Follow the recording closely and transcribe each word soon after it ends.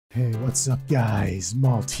Hey, what's up guys?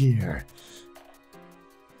 Malt here.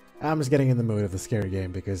 I'm just getting in the mood of the scary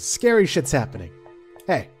game because scary shit's happening.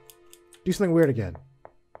 Hey, do something weird again.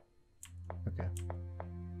 Okay.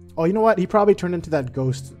 Oh, you know what? He probably turned into that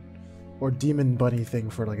ghost or demon bunny thing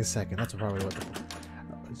for like a second. That's probably what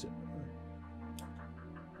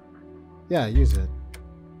Yeah, use it.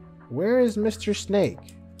 Where is Mr.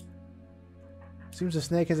 Snake? Seems the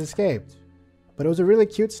snake has escaped. But it was a really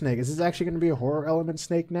cute snake. Is this actually going to be a horror element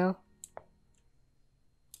snake now?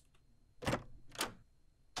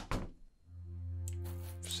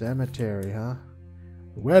 Cemetery, huh?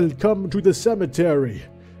 Welcome to the cemetery.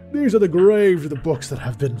 These are the graves of the books that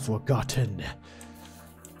have been forgotten.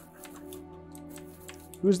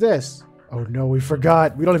 Who's this? Oh no, we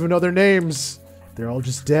forgot. We don't even know their names. They're all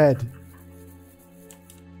just dead.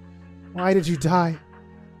 Why did you die?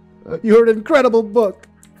 You're an incredible book.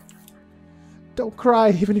 Don't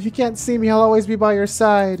cry. Even if you can't see me, I'll always be by your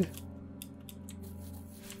side.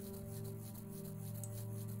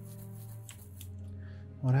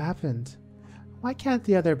 What happened? Why can't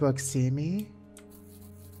the other books see me?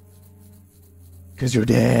 'Cause you're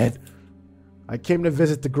dead. I came to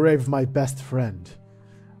visit the grave of my best friend.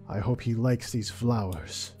 I hope he likes these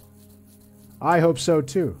flowers. I hope so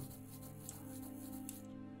too.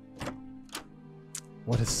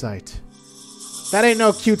 What a sight. That ain't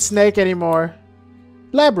no cute snake anymore.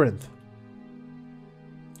 Labyrinth.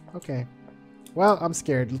 Okay. Well, I'm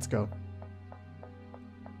scared. Let's go.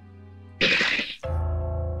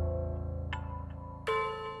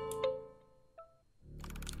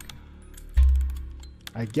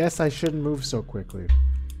 I guess I shouldn't move so quickly.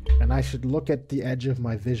 And I should look at the edge of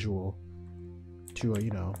my visual to,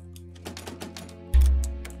 you know,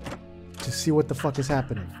 to see what the fuck is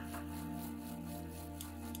happening.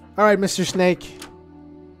 Alright, Mr. Snake.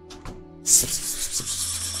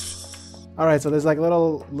 Alright, so there's like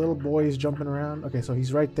little boys jumping around. Okay, so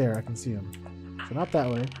he's right there. I can see him. So not that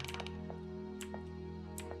way.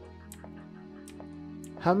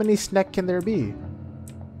 How many snack can there be?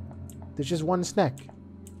 There's just one snack.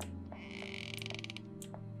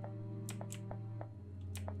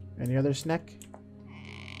 Any other snack?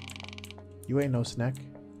 You ain't no snack.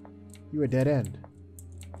 You a dead end.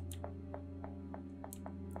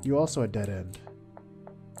 You also a dead end.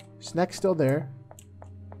 Snack's still there.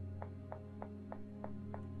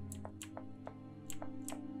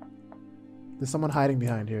 There's someone hiding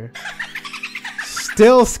behind here.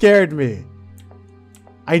 Still scared me.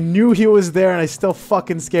 I knew he was there and I still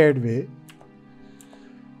fucking scared me.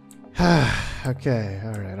 Okay,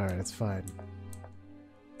 alright, it's fine.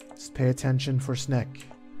 Just pay attention for Snack.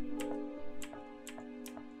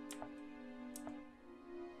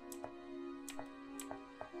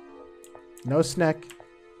 No Snack.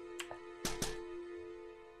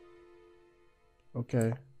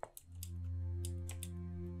 Okay.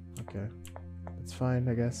 Okay. That's fine,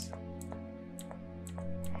 I guess.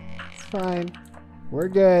 It's fine. We're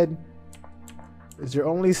good. Is there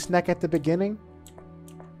only Snack at the beginning?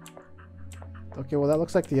 Okay, well that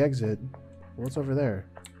looks like the exit. What's over there?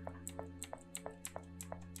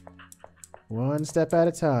 One step at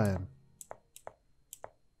a time.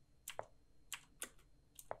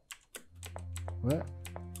 What?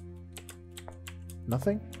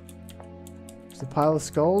 Nothing? Just a pile of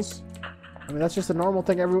skulls? I mean, that's just a normal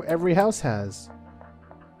thing every house has.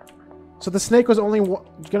 So the snake was only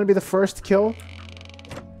gonna be the first kill?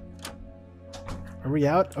 Are we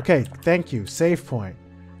out? Okay, thank you. Save point.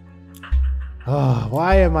 Oh,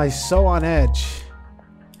 why am I so on edge?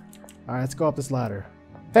 Alright, let's go up this ladder.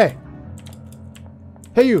 Hey!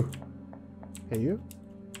 Hey you! Hey you?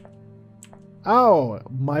 Oh,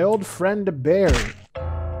 my old friend the bear.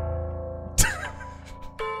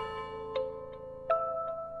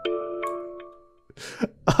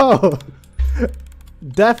 Oh!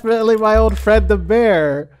 Definitely my old friend the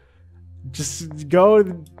bear. Just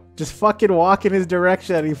fucking walk in his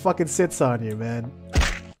direction and he fucking sits on you, man.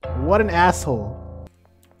 What an asshole.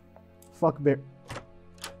 Fuck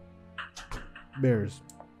bears.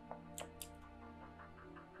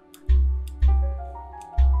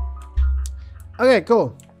 Okay,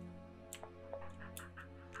 cool.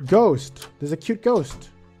 Ghost. There's a cute ghost.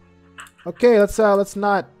 Okay, let's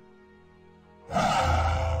not.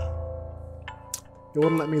 It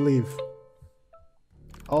wouldn't let me leave.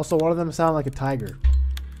 Also, one of them sounded like a tiger.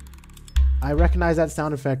 I recognize that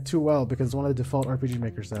sound effect too well because it's one of the default RPG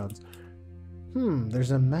Maker sounds.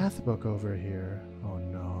 There's a math book over here. Oh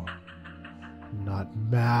no. Not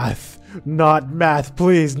math. Not math,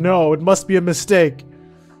 please. No, it must be a mistake.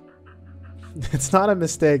 It's not a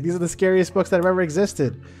mistake. These are the scariest books that have ever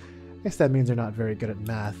existed. I guess that means they're not very good at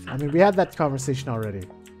math. I mean, we had that conversation already.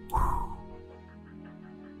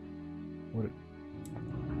 What?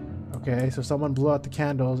 Okay, so someone blew out the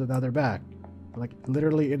candles and now they're back. Like,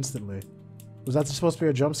 literally instantly. Was that supposed to be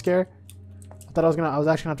a jump scare? I thought I was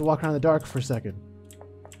actually gonna have to walk around in the dark for a second.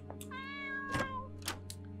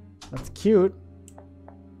 That's cute.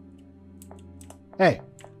 Hey.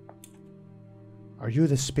 Are you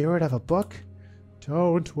the spirit of a book?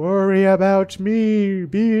 Don't worry about me.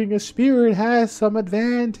 Being a spirit has some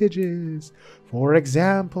advantages. For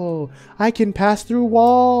example, I can pass through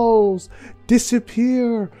walls,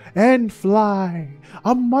 disappear, and fly.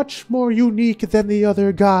 I'm much more unique than the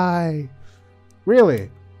other guy.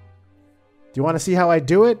 Really? Do you want to see how I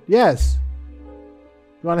do it? Yes.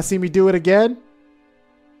 You want to see me do it again?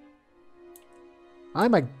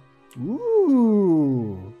 I'm a...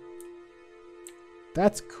 Ooh.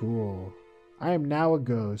 That's cool. I am now a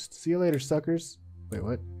ghost. See you later, suckers. Wait,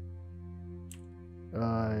 what?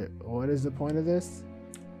 What is the point of this?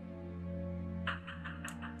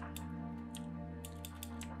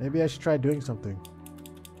 Maybe I should try doing something.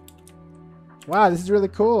 Wow, this is really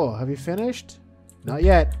cool. Have you finished? Not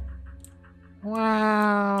yet.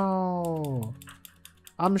 Wow.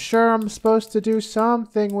 I'm sure I'm supposed to do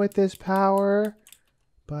something with this power,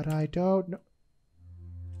 but I don't know.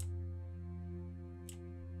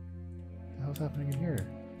 What the hell's happening in here?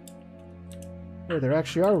 Oh, there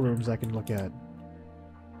actually are rooms I can look at.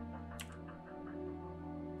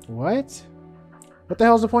 What? What the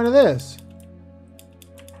hell's the point of this?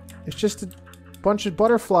 It's just a bunch of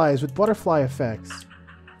butterflies with butterfly effects.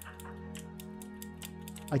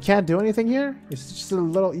 I can't do anything here? Is this just a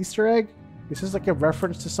little Easter egg? Is this like a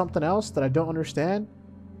reference to something else that I don't understand?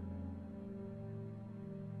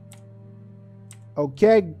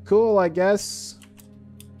 Okay, cool, I guess.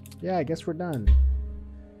 Yeah, I guess we're done.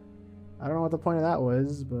 I don't know what the point of that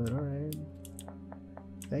was, but alright.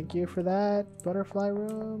 Thank you for that, butterfly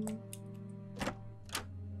room.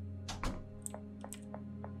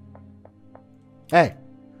 Hey!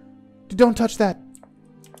 Don't touch that!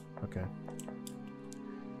 Okay.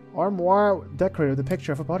 Armoire decorated with a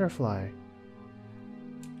picture of a butterfly.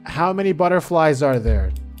 How many butterflies are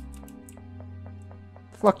there?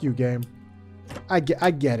 Fuck you, game. I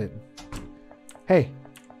get it. Hey,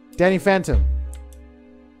 Danny Phantom.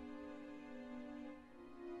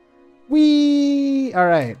 Whee!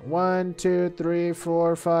 Alright. 1, 2, 3,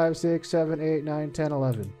 4, 5, 6, 7, 8, 9, 10,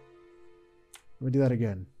 11. Let me do that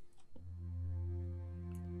again.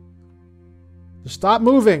 Just stop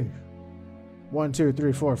moving! 1, 2,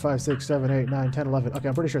 3, 4, 5, 6, 7, 8, 9, 10, 11. Okay,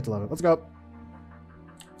 I'm pretty sure it's 11. Let's go.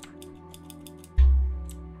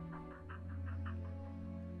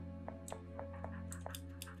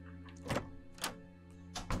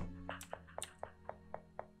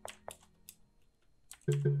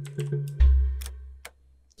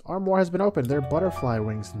 Armoire has been opened. There are butterfly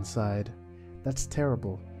wings inside. That's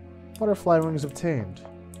terrible. Butterfly wings obtained.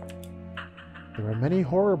 There are many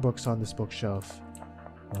horror books on this bookshelf.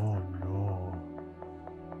 Oh no.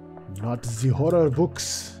 Not the horror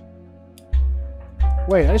books.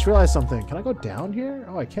 Wait, I just realized something. Can I go down here?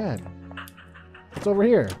 Oh, I can. What's over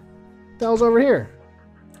here? What the hell's over here?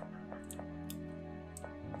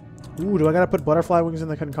 Ooh, do I gotta put butterfly wings in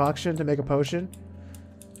the concoction to make a potion?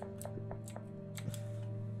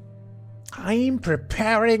 I'm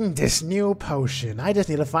preparing this new potion. I just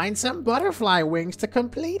need to find some butterfly wings to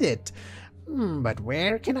complete it. But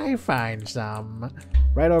where can I find some?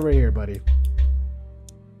 Right over here, buddy.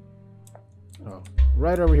 Oh,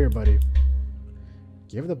 right over here, buddy.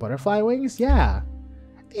 Give the butterfly wings? Yeah.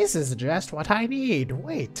 This is just what I need.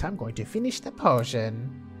 Wait, I'm going to finish the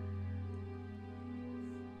potion.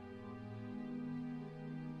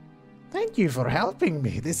 Thank you for helping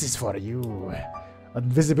me. This is for you.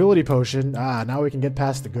 Invisibility potion. Ah, now we can get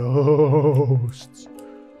past the ghosts.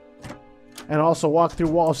 And also walk through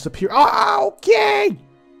walls to peer. Oh, okay!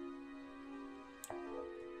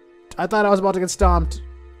 I thought I was about to get stomped.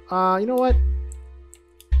 You know what?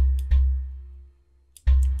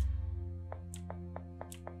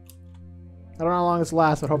 I don't know how long this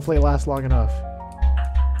lasts, but hopefully it lasts long enough.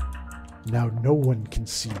 Now no one can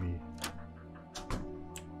see me.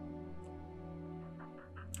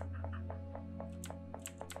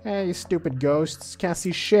 Hey, you stupid ghosts. Can't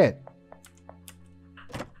see shit.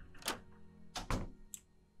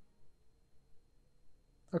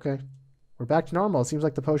 Okay. We're back to normal. It seems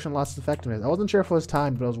like the potion lost its effectiveness. I wasn't sure if it was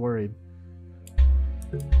timed, but I was worried.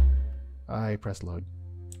 I press load.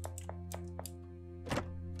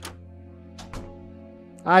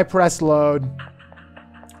 I press load.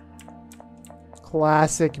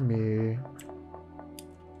 Classic me.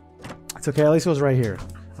 It's okay, at least it was right here.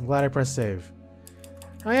 I'm glad I pressed save.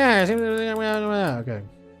 Oh yeah, okay.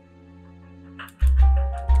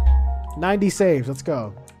 90 saves. Let's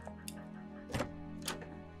go.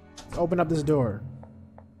 Let's open up this door.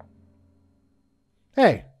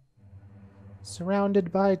 Hey.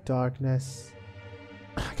 Surrounded by darkness.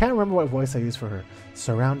 I can't remember what voice I used for her.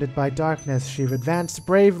 Surrounded by darkness, she advanced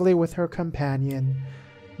bravely with her companion.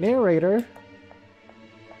 Narrator?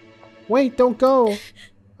 Wait, don't go!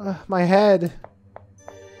 My head.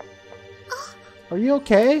 Are you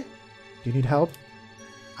okay? Do you need help?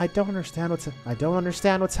 I don't understand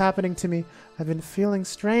what's happening to me. I've been feeling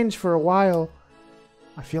strange for a while.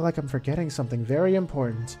 I feel like I'm forgetting something very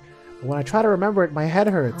important. But when I try to remember it, my head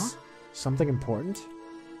hurts. Huh? Something important?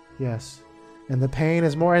 Yes. And the pain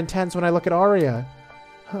is more intense when I look at Aria.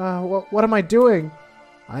 What am I doing?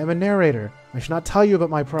 I am a narrator. I should not tell you about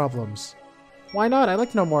my problems. Why not? I'd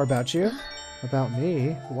like to know more about you. About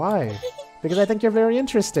me? Why? Because I think you're very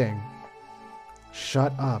interesting.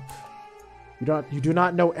 Shut up. You do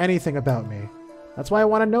not know anything about me. That's why I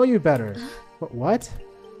want to know you better. What?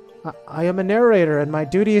 I am a narrator, and my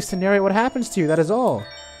duty is to narrate what happens to you, that is all.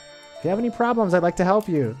 If you have any problems, I'd like to help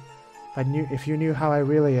you. If you knew how I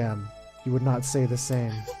really am, you would not say the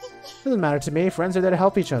same. Doesn't matter to me. Friends are there to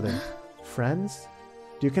help each other. Friends?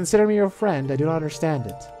 Do you consider me your friend? I do not understand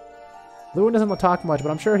it. Lewin doesn't talk much,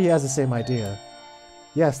 but I'm sure he has the same idea.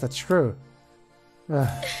 Yes, that's true. Does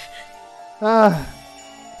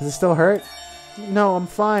it still hurt? No, I'm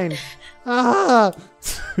fine.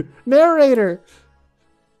 Narrator!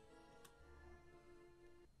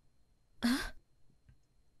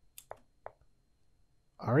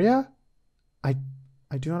 Aria?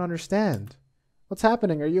 I do not understand. What's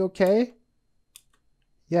happening? Are you okay?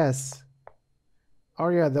 Yes.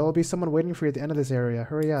 Aria, there will be someone waiting for you at the end of this area.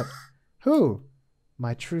 Hurry up. Who?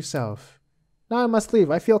 My true self. Now I must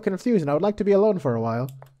leave. I feel confused and I would like to be alone for a while.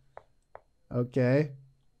 Okay.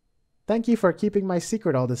 Thank you for keeping my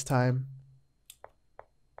secret all this time.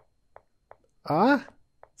 So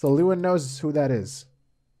Lewin knows who that is,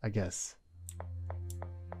 I guess.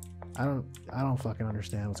 I don't fucking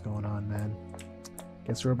understand what's going on, man.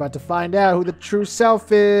 Guess we're about to find out who the true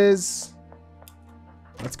self is.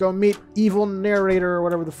 Let's go meet evil narrator or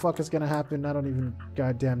whatever the fuck is gonna happen. I don't even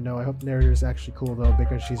goddamn know. I hope narrator is actually cool though,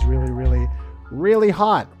 because she's really, really, really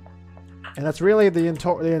hot. And that's really the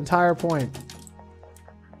entire point.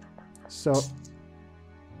 So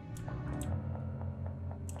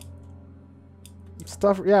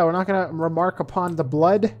stuff, yeah, we're not gonna remark upon the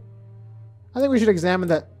blood. I think we should examine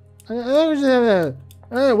that.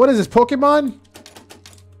 What is this, Pokemon?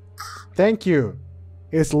 Thank you.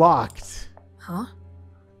 It's locked. Huh?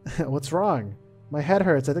 What's wrong? My head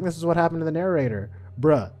hurts. I think this is what happened to the narrator.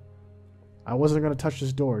 Bruh. I wasn't gonna touch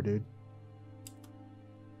this door, dude.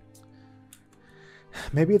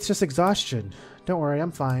 Maybe it's just exhaustion. Don't worry,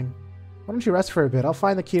 I'm fine. Why don't you rest for a bit? I'll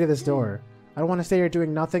find the key to this door. I don't want to stay here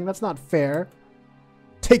doing nothing. That's not fair.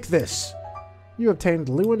 Take this. You obtained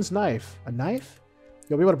Lewin's knife. A knife?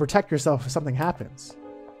 You'll be able to protect yourself if something happens.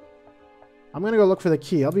 I'm gonna go look for the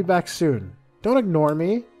key. I'll be back soon. Don't ignore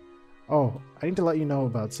me. Oh, I need to let you know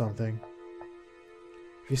about something.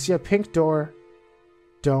 If you see a pink door,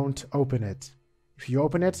 don't open it. If you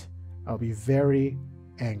open it, I'll be very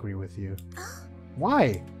angry with you.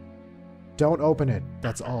 Why? Don't open it.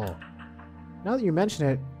 That's all. Now that you mention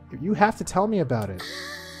it, you have to tell me about it.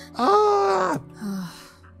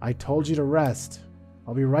 I told you to rest.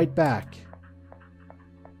 I'll be right back.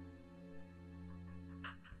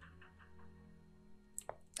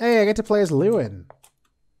 Hey, I get to play as Lewin.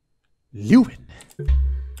 Lewin?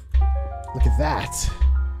 Look at that.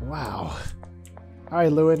 Wow.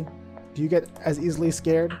 Alright, Lewin. Do you get as easily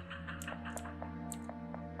scared?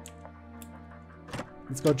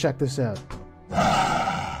 Let's go check this out.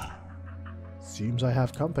 Seems I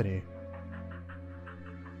have company.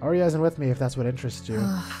 Aria isn't with me if that's what interests you.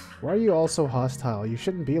 Why are you all so hostile? You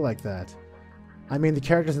shouldn't be like that. I mean the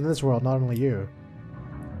characters in this world, not only you.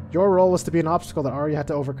 Your role was to be an obstacle that Aria had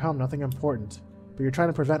to overcome, nothing important. But you're trying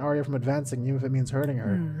to prevent Aria from advancing, even if it means hurting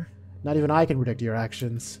her. Not even I can predict your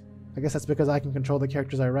actions. I guess that's because I can control the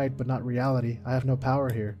characters I write, but not reality. I have no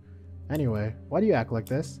power here. Anyway, why do you act like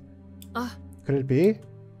this? Could it be?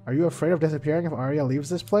 Are you afraid of disappearing if Aria leaves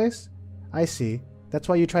this place? I see. That's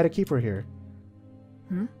why you try to keep her here.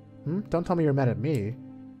 Don't tell me you're mad at me.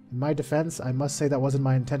 In my defense, I must say that wasn't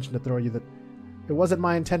my intention to throw you the... It wasn't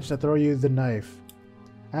my intention to throw you the knife.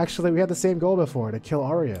 Actually, we had the same goal before, to kill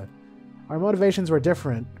Aria. Our motivations were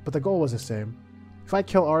different, but the goal was the same. If I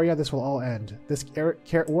kill Aria, this will all end. This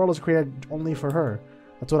world was created only for her.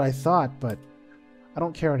 That's what I thought, but I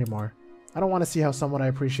don't care anymore. I don't want to see how someone I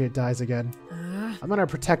appreciate dies again. I'm gonna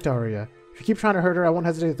protect Aria. If you keep trying to hurt her, I won't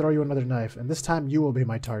hesitate to throw you another knife, and this time you will be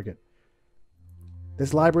my target.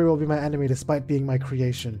 This library will be my enemy despite being my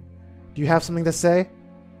creation. Do you have something to say?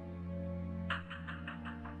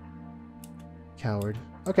 Coward.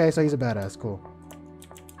 Okay, so he's a badass. Cool.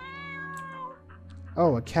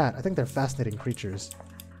 Oh, a cat. I think they're fascinating creatures.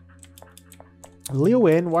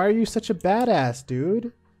 Lewin, why are you such a badass, dude?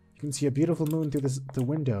 You can see a beautiful moon through the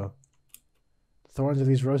window. The thorns of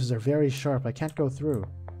these roses are very sharp. I can't go through.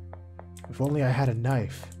 If only I had a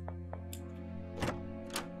knife.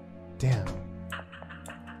 Damn.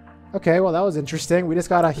 Okay, well that was interesting. We just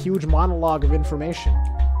got a huge monologue of information.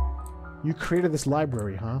 You created this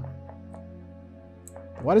library, huh?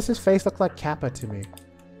 Why does his face look like Kappa to me?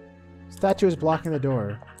 Statue is blocking the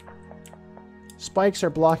door. Spikes are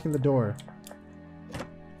blocking the door.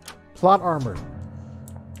 Plot armor.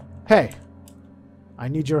 Hey! I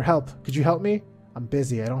need your help. Could you help me? I'm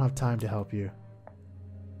busy. I don't have time to help you.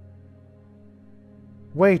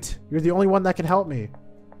 Wait! You're the only one that can help me.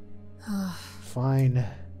 Fine.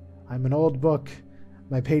 I'm an old book.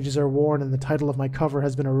 My pages are worn and the title of my cover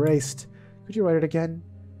has been erased. Could you write it again?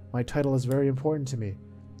 My title is very important to me.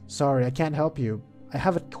 Sorry, I can't help you. I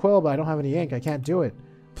have a quill, but I don't have any ink. I can't do it.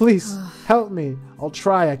 Please, help me. I'll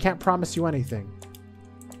try. I can't promise you anything.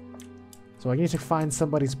 So I need to find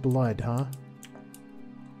somebody's blood, huh?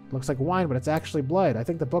 Looks like wine, but it's actually blood. I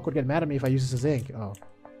think the book would get mad at me if I use this as ink. Oh.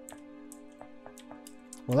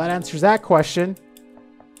 Well, that answers that question.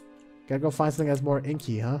 Gotta go find something that's more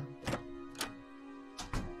inky, huh?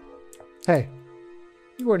 Hey.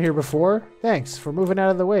 You weren't here before. Thanks for moving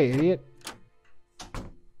out of the way, idiot.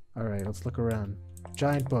 Alright, let's look around.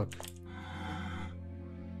 Giant book.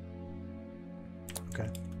 Okay.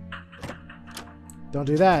 Don't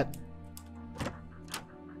do that.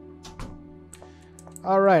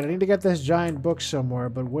 Alright, I need to get this giant book somewhere,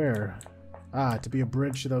 but where? Ah, to be a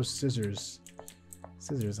bridge to those scissors.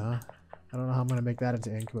 Scissors, huh? I don't know how I'm gonna make that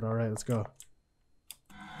into ink, but alright, let's go.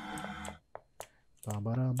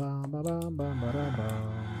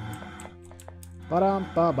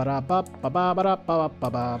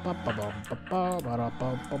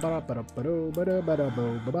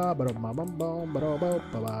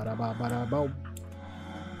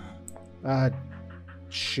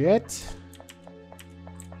 Shit.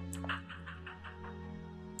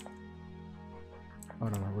 Oh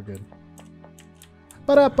no, we're good.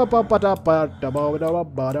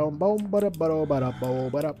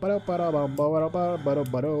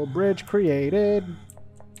 Bridge created.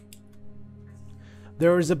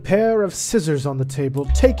 There is a pair of scissors on the table.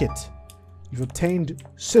 Take it. You've obtained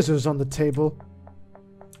scissors on the table.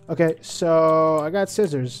 Okay, so I got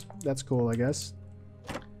scissors. That's cool, I guess.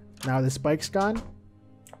 Now the spike's gone?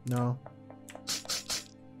 No.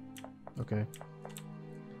 Okay.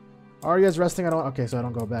 Aria's resting. Okay, so I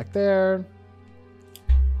don't go back there.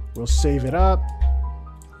 We'll save it up.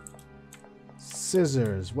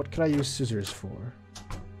 Scissors. What could I use scissors for?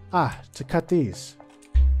 Ah, to cut these.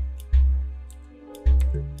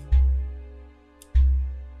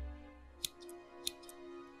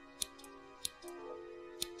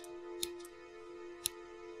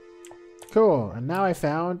 Cool, and now I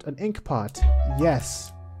found an ink pot.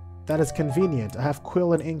 Yes, that is convenient. I have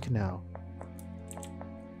quill and ink now.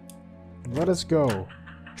 Let us go.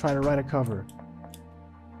 Try to write a cover.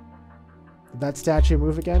 Did that statue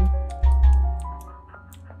move again?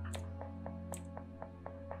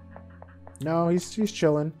 No, he's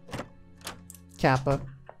chilling. Kappa.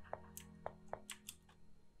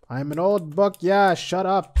 I'm an old book. Yeah, shut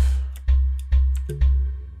up.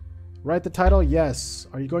 Write the title? Yes.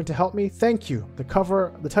 Are you going to help me? Thank you. The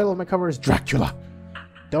title of my cover is Dracula.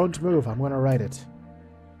 Don't move. I'm going to write it.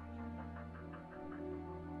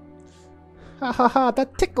 Ha ha ha,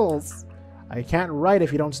 that tickles. I can't write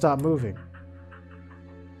if you don't stop moving.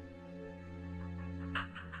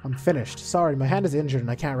 I'm finished. Sorry, my hand is injured and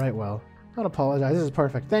I can't write well. Don't apologize. This is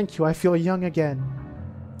perfect. Thank you. I feel young again.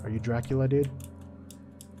 Are you Dracula, dude?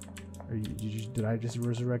 Did I just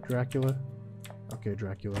resurrect Dracula? Okay,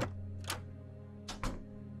 Dracula.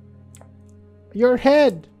 Your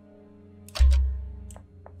head!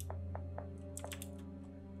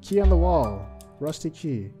 Key on the wall. Rusty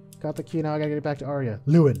key. Got the key, now I gotta get it back to Aria.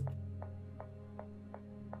 Lewin!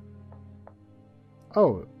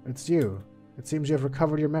 Oh, it's you. It seems you have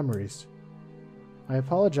recovered your memories. I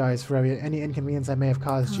apologize for any inconvenience I may have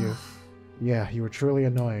caused you. Yeah, you were truly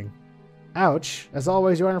annoying. Ouch! As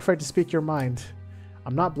always, you aren't afraid to speak your mind.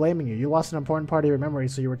 I'm not blaming you. You lost an important part of your memory,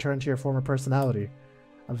 so you returned to your former personality.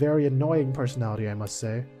 A very annoying personality, I must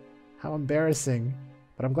say. How embarrassing.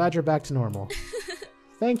 But I'm glad you're back to normal.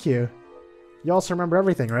 Thank you. You also remember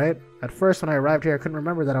everything, right? At first, when I arrived here, I couldn't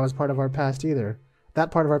remember that part of our past either.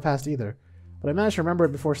 But I managed to remember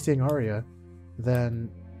it before seeing Aria. Then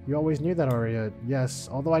you always knew that, Aria. Yes,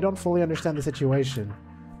 although I don't fully understand the situation.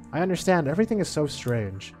 I understand. Everything is so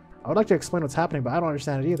strange. I would like to explain what's happening, but I don't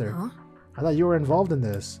understand it either. Huh? I thought you were involved in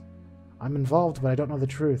this. I'm involved, but I don't know the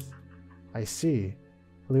truth. I see.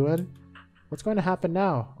 Lewin, what's going to happen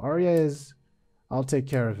now? Aria is... I'll take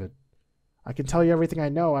care of it. I can tell you everything I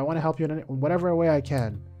know. I want to help you in whatever way I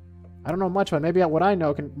can. I don't know much, but maybe what I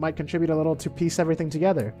know might contribute a little to piece everything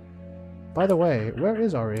together. By the way, where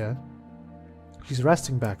is Aria? She's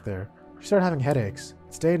resting back there. She started having headaches.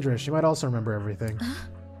 It's dangerous. She might also remember everything.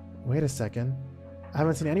 Wait a second. I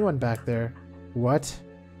haven't seen anyone back there. What?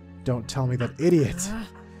 Don't tell me that idiot.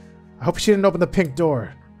 I hope she didn't open the pink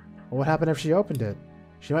door. Well, what happened if she opened it?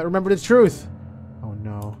 She might remember the truth. Oh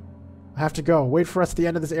no. I have to go. Wait for us at the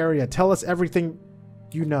end of this area. Tell us everything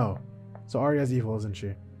you know. So Aria's evil, isn't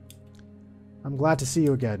she? I'm glad to see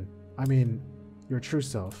you again. I mean, your true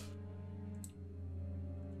self.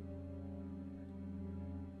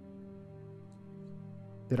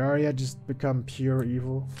 Did Aria just become pure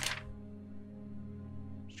evil?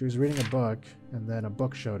 She was reading a book, and then a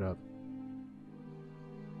book showed up.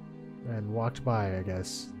 And walked by, I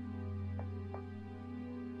guess.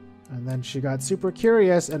 And then she got super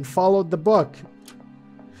curious and followed the book.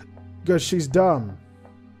 Because she's dumb.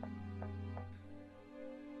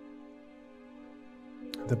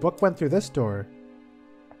 The book went through this door.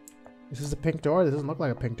 This is a pink door? This doesn't look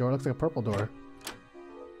like a pink door. It looks like a purple door.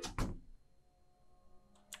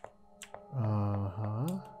 Uh-huh.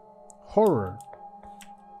 Horror.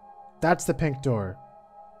 That's the pink door,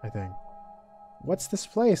 I think. What's this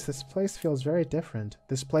place? This place feels very different.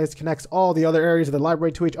 This place connects all the other areas of the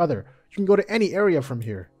library to each other. You can go to any area from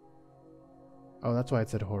here. Oh, that's why it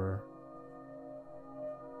said horror.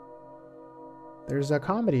 There's a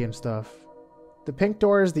comedy and stuff. The pink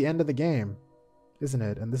door is the end of the game, isn't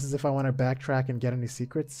it? And this is if I want to backtrack and get any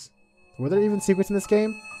secrets. Were there even secrets in this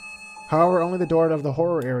game? However, only the door of the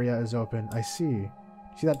horror area is open. I see.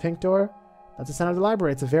 See that pink door? That's the center of the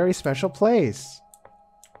library. It's a very special place.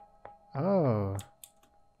 Oh.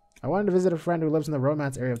 I wanted to visit a friend who lives in the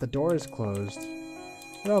romance area, but the door is closed.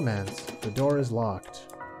 Romance. The door is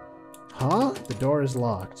locked. Huh? The door is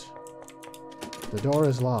locked. The door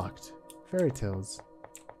is locked. Fairy tales.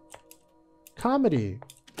 Comedy.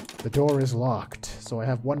 The door is locked, so I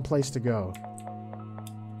have one place to go.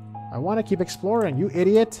 I want to keep exploring, you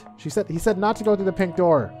idiot. He said not to go through the pink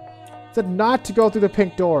door. He said not to go through the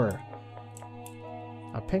pink door.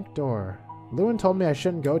 A pink door. Lewin told me I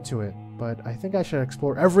shouldn't go to it, but I think I should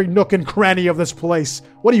explore every nook and cranny of this place.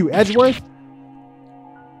 What are you, Edgeworth?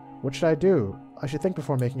 What should I do? I should think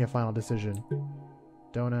before making a final decision.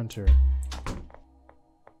 Don't enter.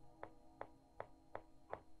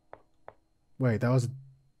 Wait, that was...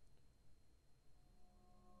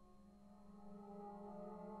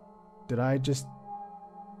 Did I just...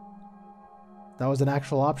 That was an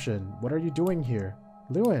actual option. What are you doing here?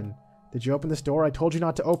 Lewin, did you open this door? I told you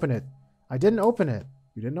not to open it. I didn't open it.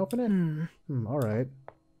 You didn't open it? Alright.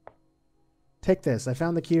 Take this. I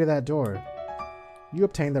found the key to that door. You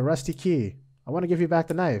obtained the rusty key. I want to give you back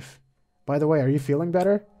the knife. By the way, are you feeling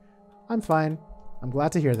better? I'm fine. I'm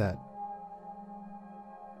glad to hear that.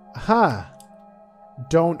 Aha!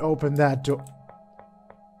 Don't open that door.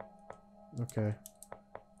 Okay.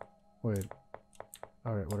 Wait.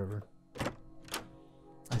 Alright, whatever.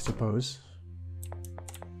 I suppose.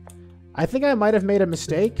 I think I might have made a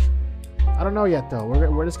mistake. I don't know yet, though.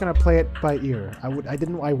 We're just gonna play it by ear.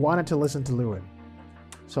 I wanted to listen to Lewin.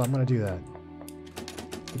 So I'm gonna do that.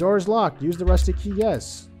 The door is locked. Use the rusty key,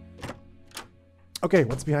 yes. Okay,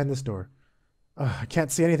 what's behind this door? I can't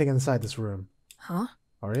see anything inside this room. Huh?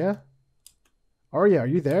 Aria? Aria, are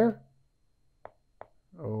you there?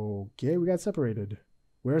 Okay, we got separated.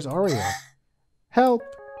 Where's Aria? Help!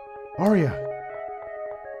 Aria!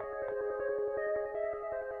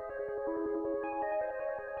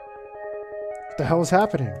 What the hell is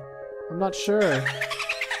happening? I'm not sure.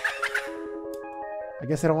 I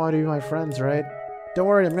guess I don't want to be my friends, right? Don't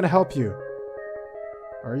worry, I'm gonna help you.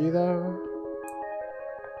 Are you though?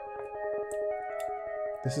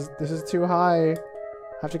 This is too high.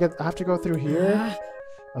 I have to go through here?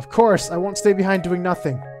 Of course, I won't stay behind doing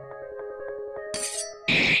nothing.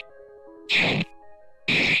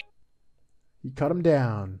 He cut him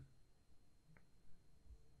down.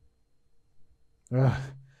 Ugh.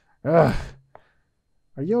 Ugh.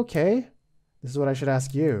 Are you okay? This is what I should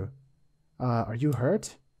ask you. Are you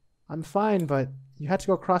hurt? I'm fine, but you had to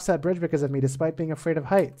go across that bridge because of me despite being afraid of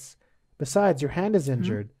heights. Besides, your hand is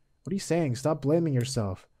injured. What are you saying? Stop blaming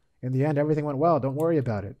yourself. In the end, everything went well. Don't worry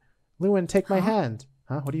about it. Lewin, take my hand.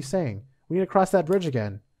 Huh? What are you saying? We need to cross that bridge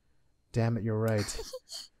again. Damn it, you're right.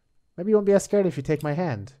 Maybe you won't be as scared if you take my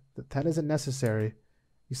hand. That isn't necessary.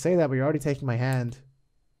 You say that, but you're already taking my hand.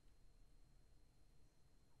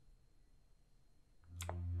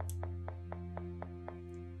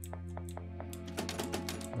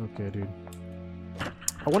 Okay, dude.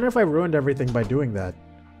 I wonder if I ruined everything by doing that.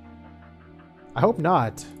 I hope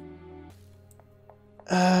not.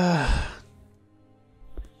 I'm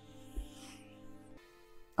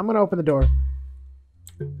gonna open the door.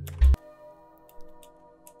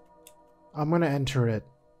 I'm gonna enter it.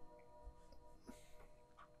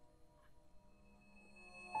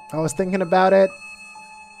 I was thinking about it,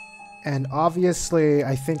 and obviously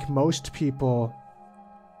I think most people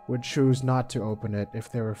would choose not to open it if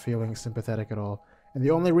they were feeling sympathetic at all. And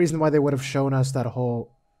the only reason why they would have shown us that whole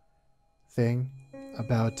thing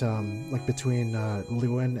about like between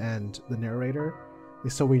Lewin and the narrator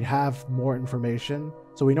is so we'd have more information,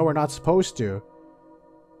 so we know we're not supposed to.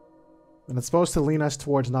 And it's supposed to lean us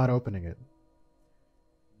towards not opening it.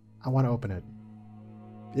 I want to open it.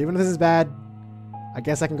 Even if this is bad, I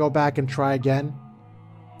guess I can go back and try again.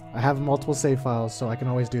 I have multiple save files, so I can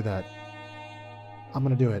always do that. I'm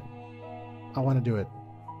gonna do it. I want to do it.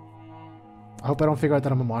 I hope I don't figure out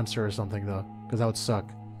that I'm a monster or something, though, because that would suck.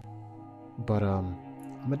 But, I'm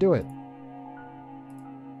gonna do it.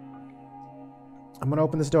 I'm gonna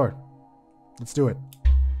open this door. Let's do it.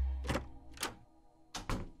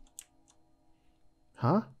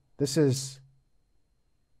 Huh? This is...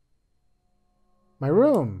 my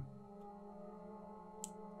room!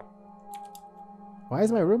 Why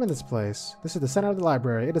is my room in this place? This is the center of the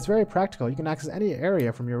library. It is very practical. You can access any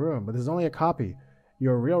area from your room, but this is only a copy.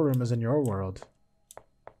 Your real room is in your world.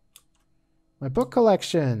 My book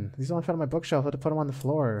collection! These are only found on my bookshelf. I had to put them on the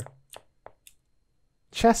floor.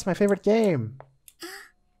 Chess, my favorite game!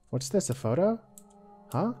 What's this, a photo?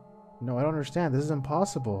 Huh? No, I don't understand. This is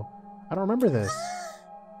impossible. I don't remember this.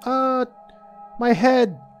 My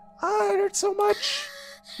head! It hurts so much!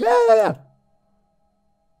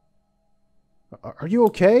 Are you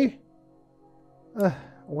okay?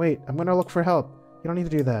 Wait, I'm gonna look for help. You don't need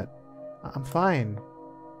to do that. I'm fine.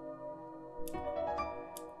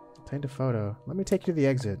 Obtained a photo. Let me take you to the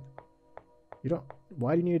exit. You don't...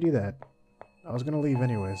 Why do you need to do that? I was gonna leave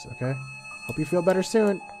anyways, okay? Hope you feel better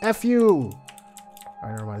soon. F you!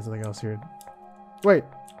 Alright, never mind. There's something else here. Wait!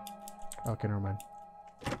 Okay, never mind.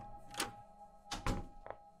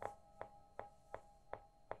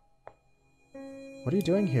 What are you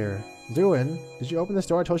doing here? Lewin, did you open this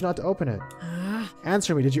door? I told you not to open it.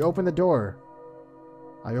 Answer me, did you open the door?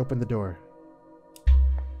 I opened the door.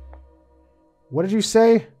 What did you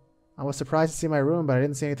say? I was surprised to see my room, but I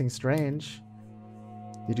didn't see anything strange.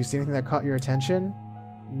 Did you see anything that caught your attention?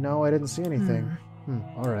 No, I didn't see anything.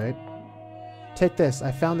 Alright. Take this.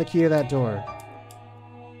 I found the key to that door.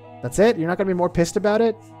 That's it? You're not going to be more pissed about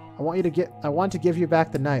it? I want to give you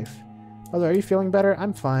back the knife. Brother, are you feeling better?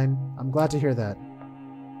 I'm fine. I'm glad to hear that.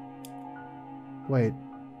 Wait.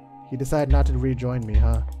 He decided not to rejoin me,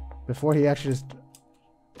 huh? Before he actually just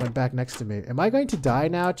went back next to me. Am I going to die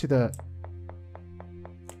now to the...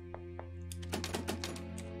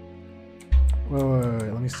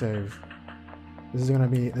 Wait, let me save. This is gonna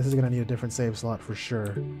need a different save slot for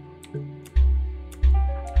sure.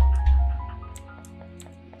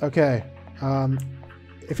 Okay.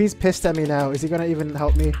 If he's pissed at me now, is he gonna even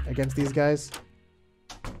help me against these guys?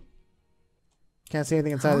 Can't see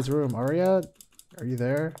anything inside this room. Aria? Are you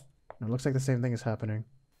there? No, it looks like the same thing is happening.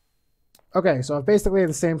 Okay, so basically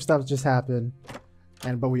the same stuff just happened.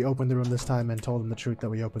 But we opened the room this time and told him the truth that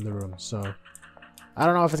we opened the room, so... I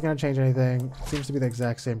don't know if it's gonna change anything. It seems to be the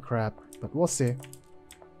exact same crap, but we'll see.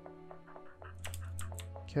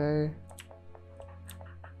 Okay.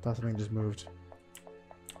 Thought something just moved.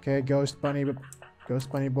 Okay, ghost bunny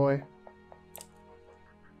boy.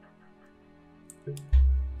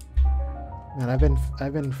 Man, I've been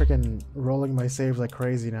freaking rolling my saves like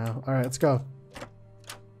crazy now. All right, let's go.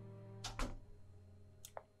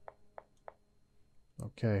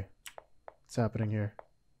 Okay, what's happening here?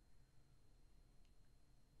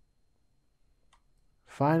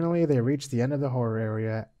 Finally, they reached the end of the horror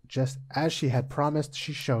area. Just as she had promised,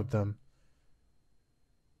 she showed them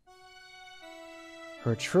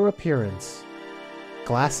her true appearance.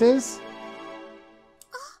 Glasses?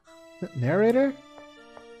 Narrator?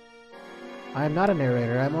 I am not a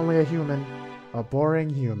narrator. I'm only a human. A boring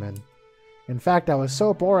human. In fact, I was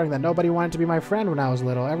so boring that nobody wanted to be my friend when I was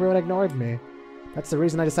little. Everyone ignored me. That's the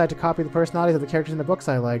reason I decided to copy the personalities of the characters in the books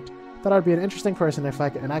I liked. Thought I'd be an interesting person if I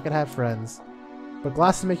could have friends. But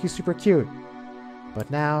glasses make you super cute.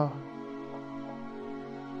 But now...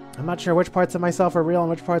 I'm not sure which parts of myself are real and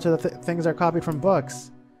which parts of the things are copied from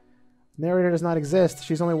books. Narrator does not exist.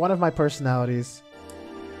 She's only one of my personalities.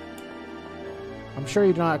 I'm sure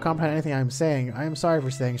you do not comprehend anything I am saying. I am sorry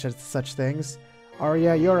for saying such things.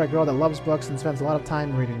 Aria, you're a girl that loves books and spends a lot of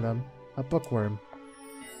time reading them. A bookworm.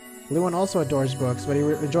 Lewin also adores books, but he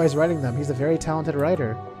enjoys writing them. He's a very talented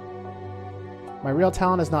writer. My real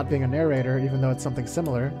talent is not being a narrator, even though it's something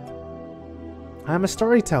similar. I am a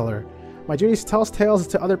storyteller. My duty is to tell tales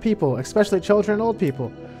to other people, especially children and old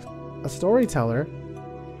people. A storyteller?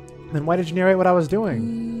 Then why did you narrate what I was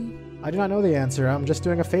doing? I do not know the answer. I'm just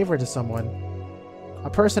doing a favor to someone. A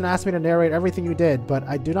person asked me to narrate everything you did, but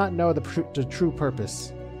I do not know the true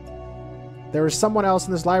purpose. There is someone else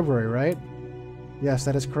in this library, right? Yes,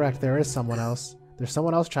 that is correct. There is someone else. There's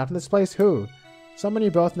someone else trapped in this place? Who? Someone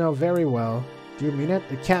you both know very well. Do you mean it?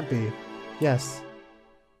 It can't be. Yes.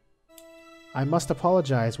 I must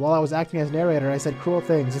apologize. While I was acting as narrator, I said cruel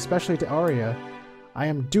things, especially to Aria. I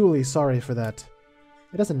am duly sorry for that.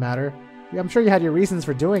 It doesn't matter. I'm sure you had your reasons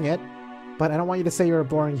for doing it, but I don't want you to say you're a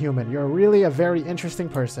boring human. You're really a very interesting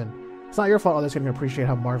person. It's not your fault others can appreciate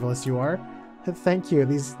how marvelous you are. Thank you.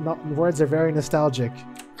 These words are very nostalgic.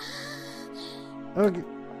 Okay.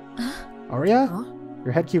 Aria? Huh?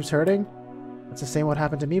 Your head keeps hurting? That's the same what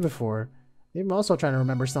happened to me before. Maybe I'm also trying to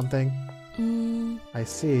remember something. I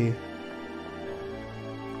see.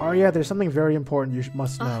 Aria, there's something very important you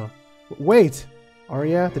must know. Wait!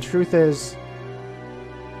 Aria, the truth is...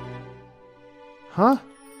 Huh?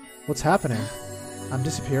 What's happening? I'm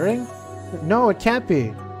disappearing? No, it can't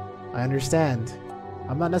be! I understand.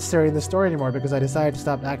 I'm not necessary in the story anymore because I decided to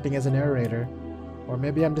stop acting as a narrator. Or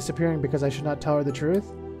maybe I'm disappearing because I should not tell her the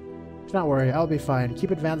truth? Do not worry, I'll be fine.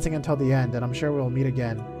 Keep advancing until the end, and I'm sure we'll meet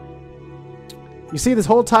again. You see, this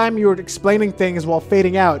whole time you were explaining things while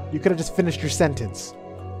fading out. You could have just finished your sentence.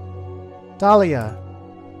 Dahlia.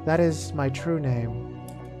 That is my true name.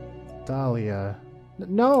 Dahlia.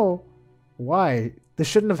 No! Why? This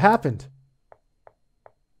shouldn't have happened.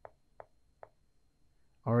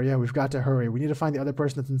 Aria, we've got to hurry. We need to find the other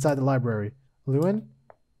person that's inside the library. Lewin?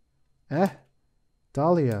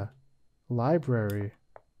 Dahlia. Library.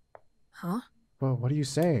 Huh? Well, what are you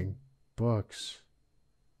saying? Books.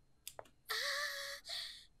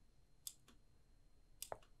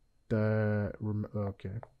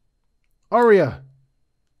 Okay. Aria!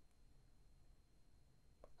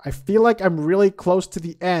 I feel like I'm really close to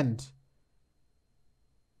the end.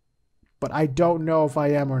 But I don't know if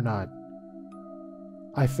I am or not.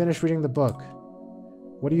 I finished reading the book.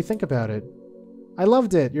 What do you think about it? I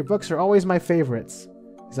loved it. Your books are always my favorites.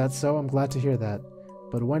 Is that so? I'm glad to hear that.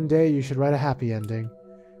 But one day you should write a happy ending.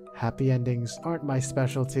 Happy endings aren't my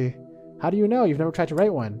specialty. How do you know? You've never tried to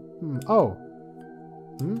write one. I'll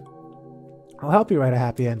help you write a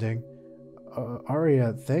happy ending.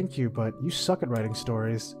 Aria, thank you, but you suck at writing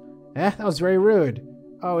stories. That was very rude.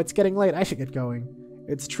 Oh, it's getting late. I should get going.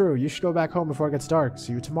 It's true. You should go back home before it gets dark.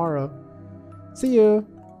 See you tomorrow. See you.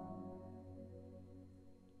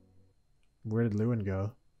 Where did Lewin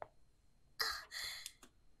go?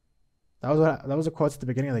 That was a quote at the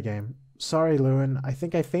beginning of the game. Sorry, Lewin. I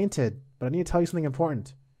think I fainted, but I need to tell you something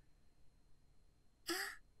important.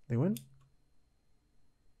 Lewin?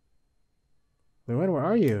 Lewin, where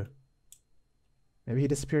are you? Maybe he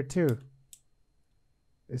disappeared too.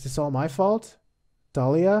 Is this all my fault?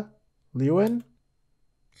 Dahlia? Lewin?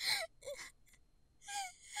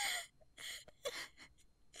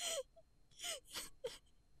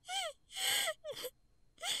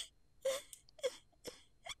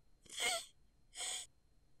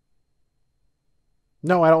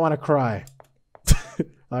 No, I don't want to cry.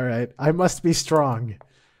 Alright, I must be strong.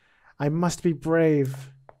 I must be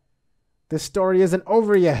brave. This story isn't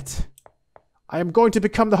over yet. I am going to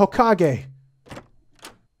become the Hokage.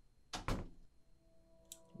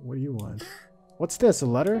 What do you want? What's this, a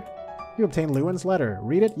letter? You obtained Lewin's letter.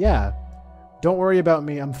 Read it? Yeah. Don't worry about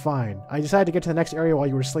me, I'm fine. I decided to get to the next area while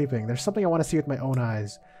you were sleeping. There's something I want to see with my own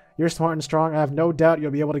eyes. You're smart and strong. I have no doubt you'll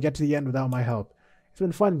be able to get to the end without my help. It's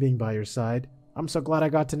been fun being by your side. I'm so glad I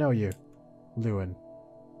got to know you. Lewin.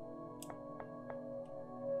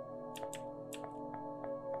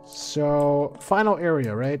 So, final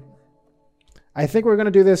area, right? I think we're going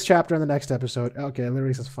to do this chapter in the next episode. Okay, it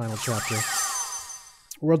literally says final chapter.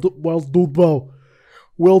 We'll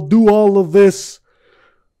do all of this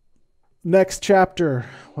next chapter.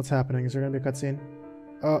 What's happening? Is there going to be a cutscene?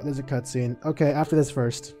 Oh, there's a cutscene. Okay, after this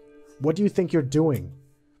first. What do you think you're doing?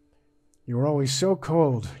 You were always so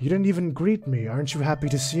cold. You didn't even greet me. Aren't you happy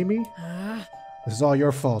to see me? This is all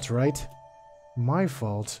your fault, right? My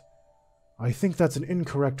fault? I think that's an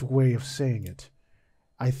incorrect way of saying it.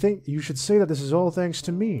 I think you should say that this is all thanks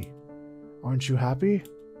to me. Aren't you happy?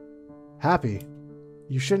 Happy?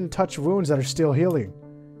 You shouldn't touch wounds that are still healing.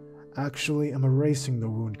 Actually, I'm erasing the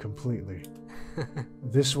wound completely.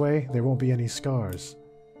 This way, there won't be any scars.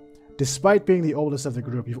 Despite being the oldest of the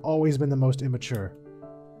group, you've always been the most immature.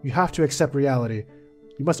 You have to accept reality.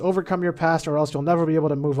 You must overcome your past or else you'll never be able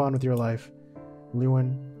to move on with your life.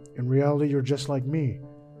 Lewin, in reality, you're just like me.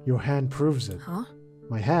 Your hand proves it. Huh?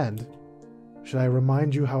 My hand? Should I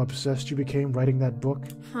remind you how obsessed you became writing that book?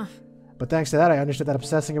 Huh. But thanks to that, I understood that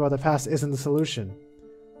obsessing about the past isn't the solution.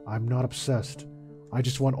 I'm not obsessed. I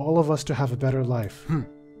just want all of us to have a better life.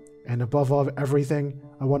 And above everything,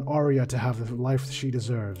 I want Aria to have the life she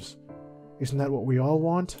deserves. Isn't that what we all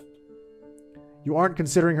want? You aren't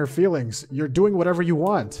considering her feelings. You're doing whatever you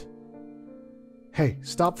want. Hey,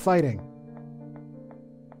 stop fighting.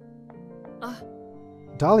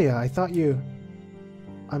 Dahlia, I thought you...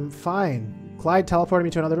 I'm fine. Clyde teleported me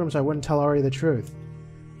to another room so I wouldn't tell Aria the truth.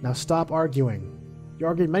 Now stop arguing. You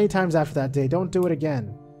argued many times after that day. Don't do it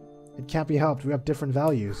again. It can't be helped. We have different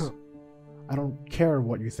values. I don't care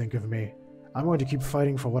what you think of me. I'm going to keep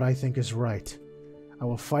fighting for what I think is right. I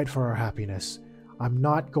will fight for our happiness. I'm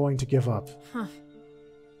not going to give up.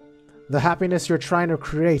 The happiness you're trying to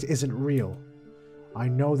create isn't real. I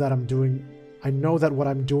know that what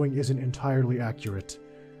I'm doing isn't entirely accurate.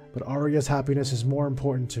 But Aria's happiness is more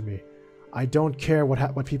important to me. I don't care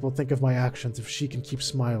what people think of my actions if she can keep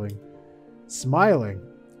smiling. Smiling?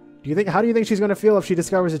 How do you think she's going to feel if she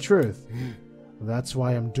discovers the truth? That's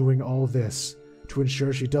why I'm doing all this, to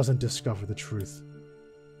ensure she doesn't discover the truth.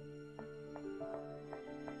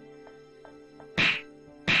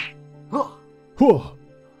 Whoa!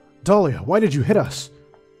 Dahlia, why did you hit us?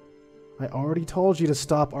 I already told you to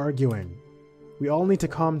stop arguing. We all need to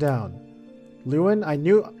calm down. Lewin,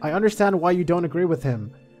 I understand why you don't agree with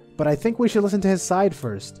him, but I think we should listen to his side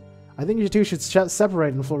first. I think you two should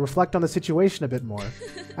separate and reflect on the situation a bit more.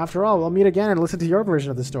 After all, we'll meet again and listen to your version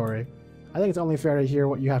of the story. I think it's only fair to hear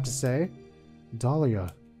what you have to say.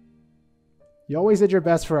 Dahlia. You always did your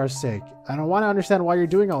best for our sake. I don't want to understand why you're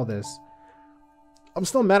doing all this. I'm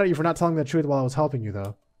still mad at you for not telling the truth while I was helping you,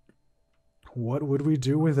 though. What would we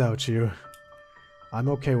do without you? I'm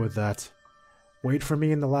okay with that. Wait for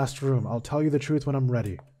me in the last room. I'll tell you the truth when I'm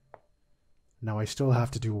ready. Now I still have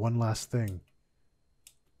to do one last thing.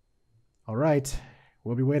 Alright,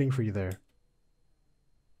 we'll be waiting for you there.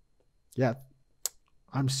 Yeah,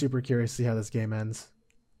 I'm super curious to see how this game ends.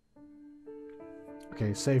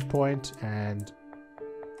 Okay, save point, and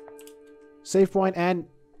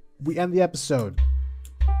we end the episode.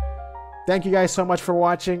 Thank you guys so much for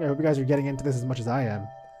watching. I hope you guys are getting into this as much as I am.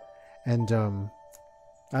 And,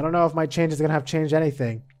 I don't know if my change is going to have changed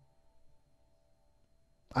anything.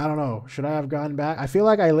 I don't know. Should I have gone back? I feel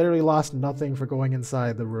like I literally lost nothing for going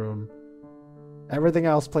inside the room. Everything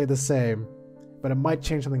else played the same, but it might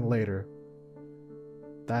change something later.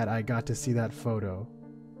 That I got to see that photo.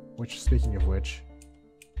 Which, speaking of which...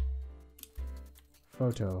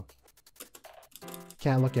 Photo.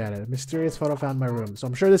 Can't look at it. A mysterious photo found in my room. So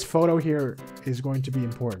I'm sure this photo here is going to be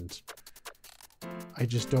important. I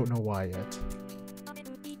just don't know why yet.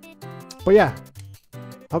 But yeah,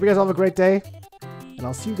 hope you guys all have a great day, and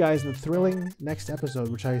I'll see you guys in the thrilling next episode,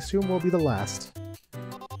 which I assume will be the last.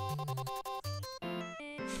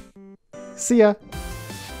 See ya!